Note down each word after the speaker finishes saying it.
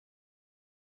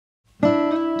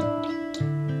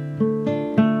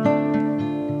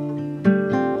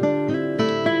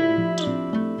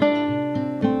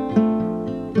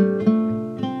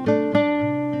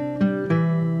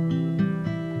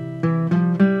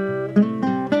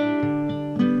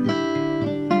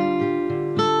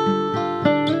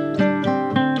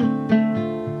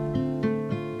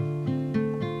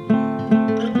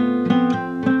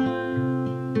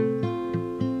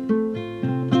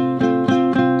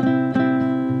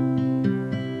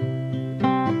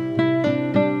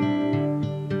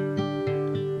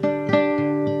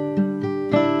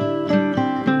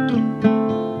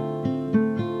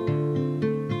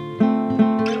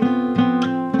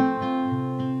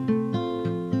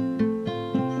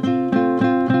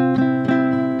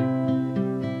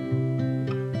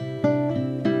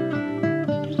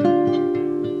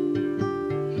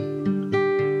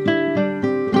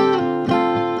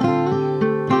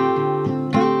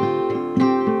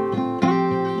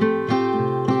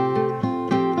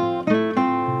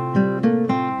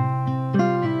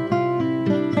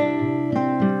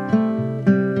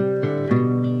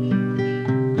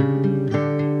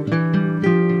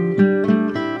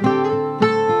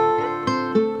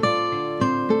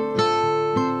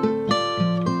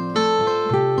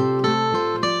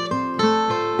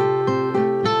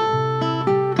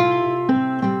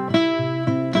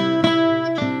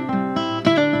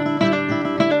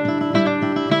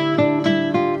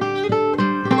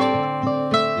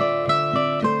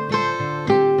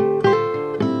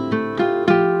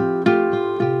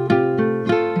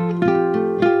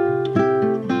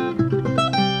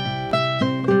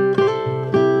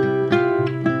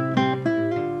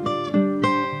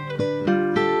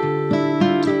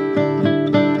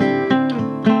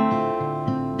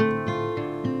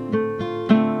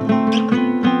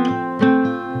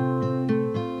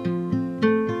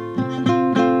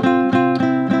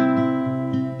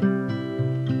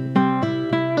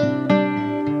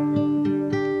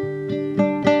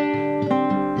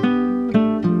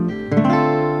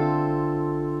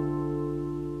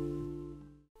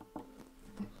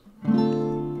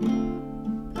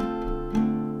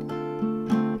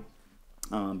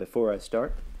before I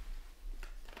start,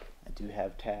 I do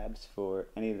have tabs for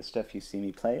any of the stuff you see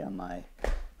me play on my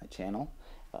channel.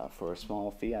 For a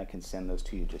small fee, I can send those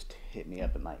to you. Just hit me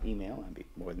up at my email. I'd be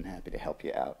more than happy to help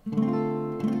you out.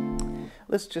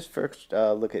 Let's just first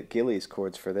look at Gilli's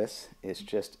chords for this. It's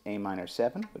just A minor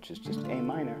 7, which is just A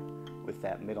minor with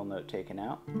that middle note taken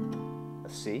out, a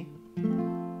C,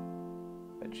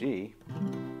 a G,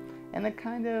 and a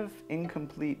kind of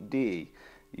incomplete D.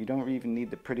 You don't even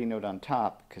need the pretty note on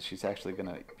top because she's actually going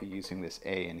to be using this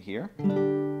A in here.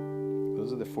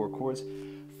 Those are the 4 chords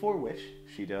for which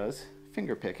she does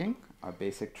finger picking, our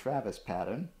basic Travis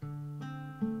pattern. I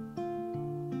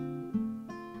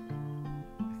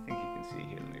think you can see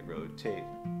here, let me rotate.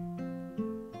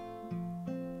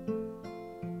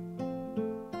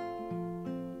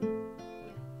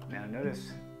 Now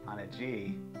notice on a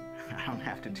G, I don't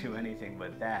have to do anything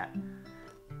but that.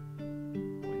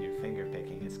 When you're finger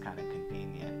picking, it's kind of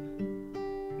convenient.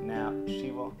 Now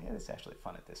she will, yeah, it's actually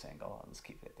fun at this angle. I'll just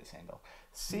keep it at this angle.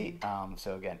 C,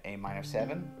 so again, A minor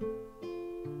 7.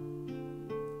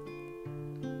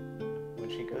 When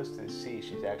she goes to the C,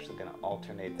 she's actually going to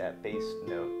alternate that bass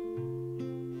note.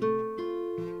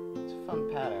 It's a fun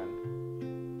pattern.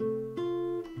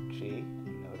 G,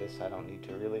 notice I don't need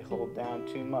to really hold down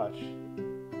too much.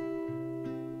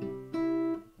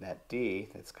 That D,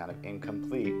 that's kind of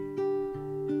incomplete.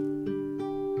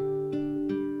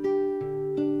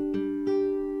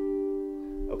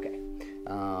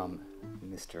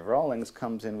 Mr. Rawlings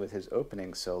comes in with his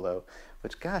opening solo,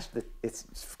 which, gosh,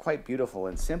 it's quite beautiful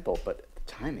and simple, but the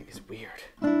timing is weird.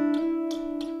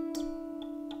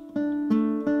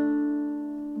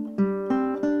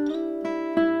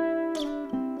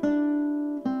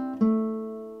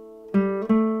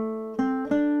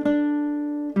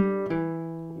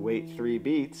 Wait 3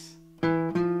 beats.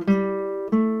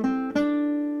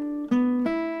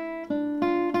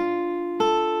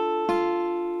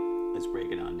 Let's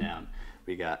break it on down.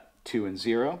 We got 2 and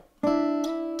 0.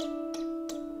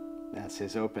 That's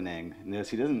his opening. Notice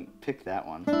he doesn't pick that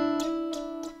one.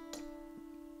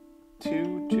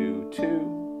 2, 2,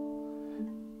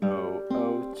 2. Oh,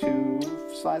 oh, 2.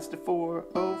 Slides to 4.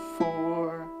 Oh,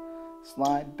 4.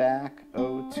 Slide back.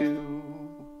 Oh, 2.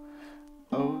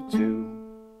 Oh, 2.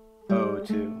 Oh,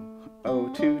 2. Oh,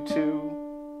 2, 2.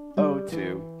 Oh,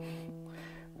 2.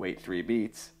 Wait 3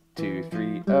 beats. 2,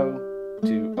 3, oh.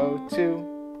 2, oh, 2.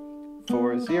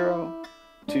 4, 0,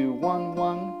 2, 1,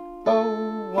 1,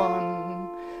 0, 1.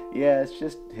 Yeah, it's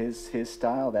just his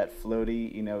style, that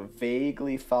floaty, you know,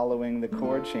 vaguely following the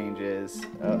chord changes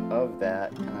of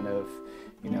that kind of,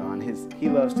 you know, on his, he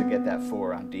loves to get that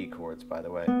 4 on D chords, by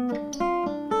the way. That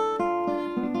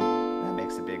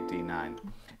makes a big D9.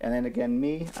 And then again,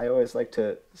 me, I always like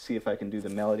to see if I can do the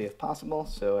melody if possible,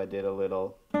 so I did a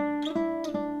little,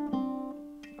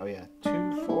 oh yeah,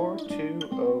 2, 4, 2,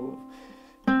 0.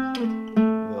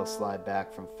 Little slide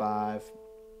back from 5.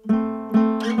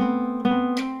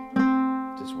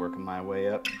 Just working my way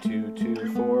up. 2,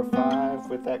 2, 4, 5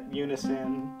 with that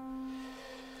unison.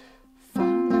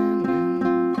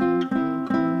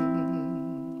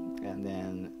 And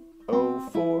then 0,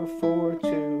 4, 4,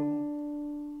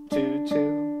 2, 2,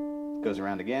 2. Goes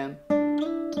around again.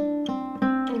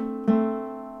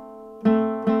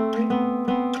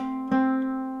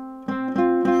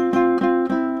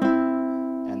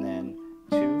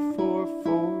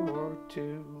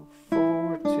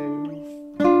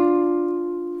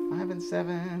 and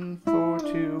 7, 4,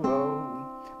 2,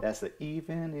 0. That's the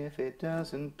even if it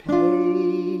doesn't pay.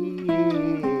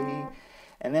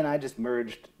 And then I just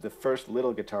merged the first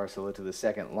little guitar solo to the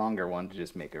second longer one to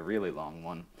just make a really long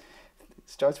one. It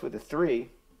starts with a 3,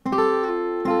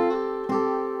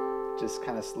 just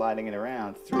kind of sliding it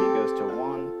around. 3 goes to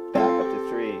 1, back up to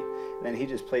 3. And then he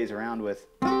just plays around with,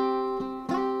 and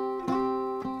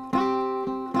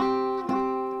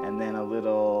then a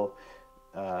little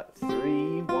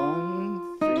 3,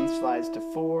 1, 3 slides to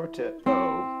 4 to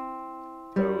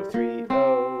 0, 0, 3,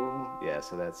 0. Yeah,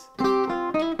 so that's,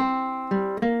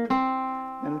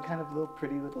 and kind of a little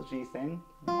pretty little G thing.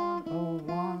 1, 0,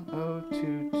 1, 0,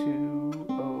 2, 2,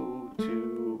 0,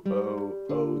 2, 0,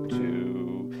 0,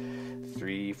 2,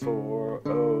 3, 4,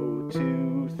 0,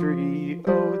 2, 3,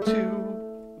 0,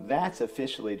 2. That's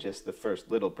officially just the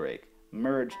first little break.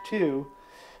 Merge 2,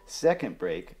 second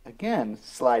break, again,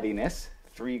 slidiness.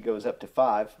 3 goes up to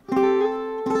 5.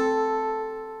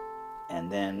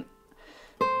 And then,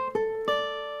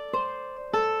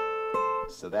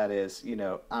 so that is, you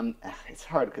know, it's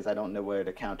hard because I don't know where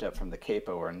to count up from the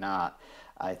capo or not.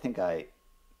 I think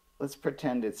let's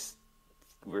pretend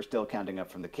we're still counting up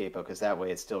from the capo because that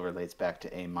way it still relates back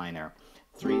to A minor.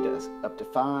 3 does up to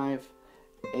 5,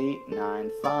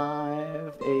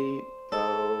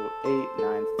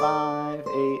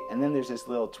 895808958, and then there's this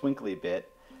little twinkly bit,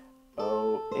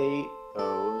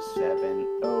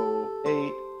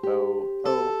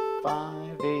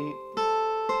 0807080058.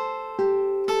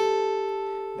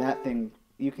 That thing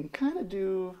you can kind of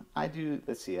do.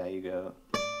 Let's see how you go.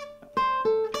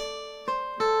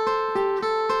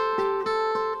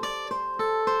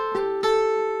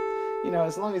 You know,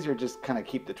 as long as you're just kind of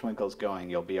keep the twinkles going,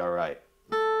 you'll be all right.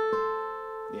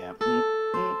 Yeah.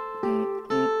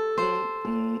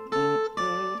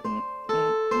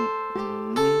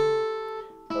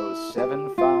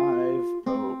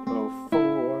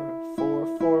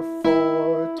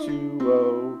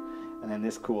 07500444420, and then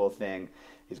this cool thing,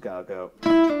 he's gonna go.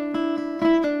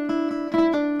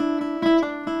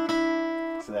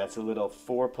 So that's a little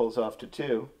 4 pulls off to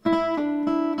 2.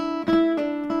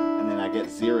 I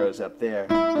get zeros up there.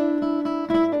 4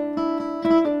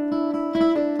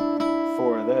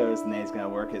 of those, and then he's going to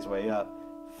work his way up.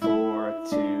 4,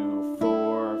 2,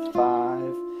 4,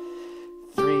 5,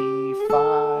 3,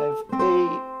 5,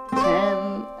 8,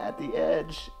 10 at the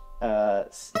edge.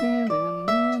 That's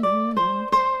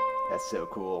so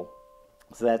cool.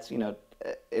 So that's, you know,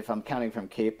 if I'm counting from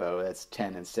capo, that's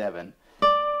 10 and 7.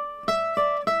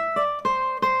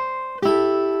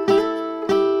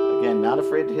 Not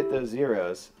afraid to hit those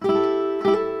zeros. Get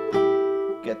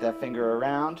that finger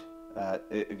around.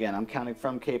 Again, I'm counting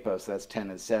from capo, so that's 10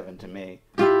 and 7 to me.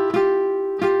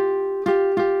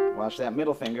 Watch that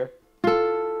middle finger.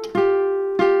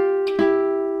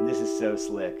 This is so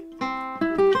slick.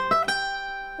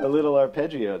 A little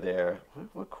arpeggio there.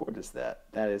 What chord is that?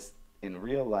 That is, in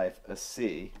real life, a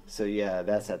C. So yeah,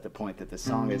 that's at the point that the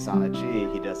song is on a G.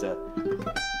 He does a...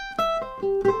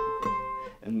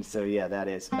 And so yeah, that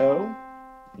is 0,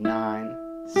 9,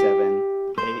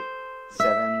 7, 8,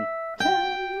 7,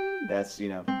 10. That's, you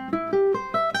know,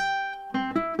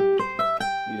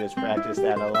 you just practice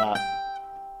that a lot.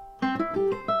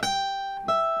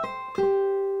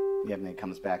 Yeah, and then it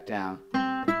comes back down.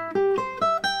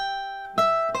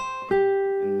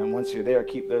 And then once you're there,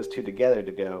 keep those two together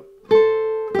to go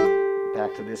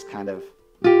back to this kind of...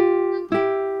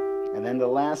 And then the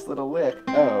last little lick,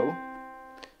 O.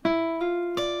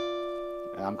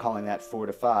 I'm calling that 4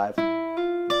 to 5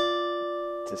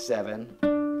 to 7.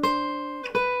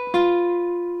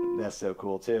 That's so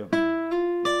cool too.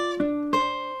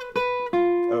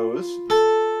 O's.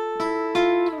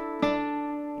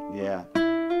 Yeah.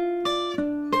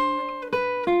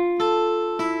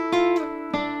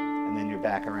 And then you're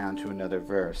back around to another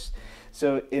verse.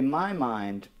 So in my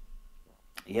mind,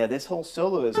 yeah, this whole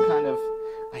solo is kind of,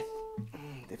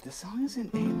 if the song is in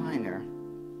A minor,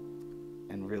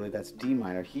 and really that's D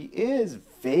minor, he is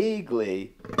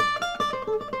vaguely,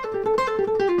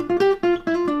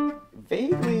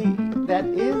 that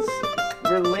is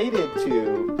related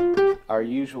to our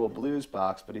usual blues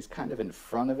box, but he's kind of in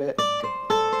front of it.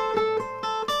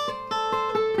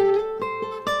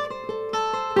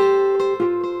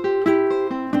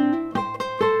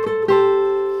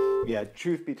 Yeah,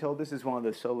 truth be told, this is one of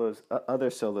the solos, other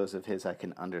solos of his I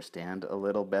can understand a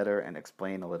little better and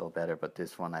explain a little better, but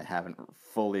this one I haven't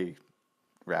fully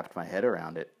wrapped my head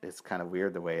around it. It's kind of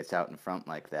weird the way it's out in front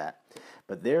like that.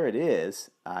 But there it is.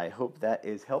 I hope that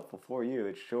is helpful for you.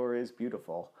 It sure is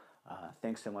beautiful.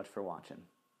 Thanks so much for watching.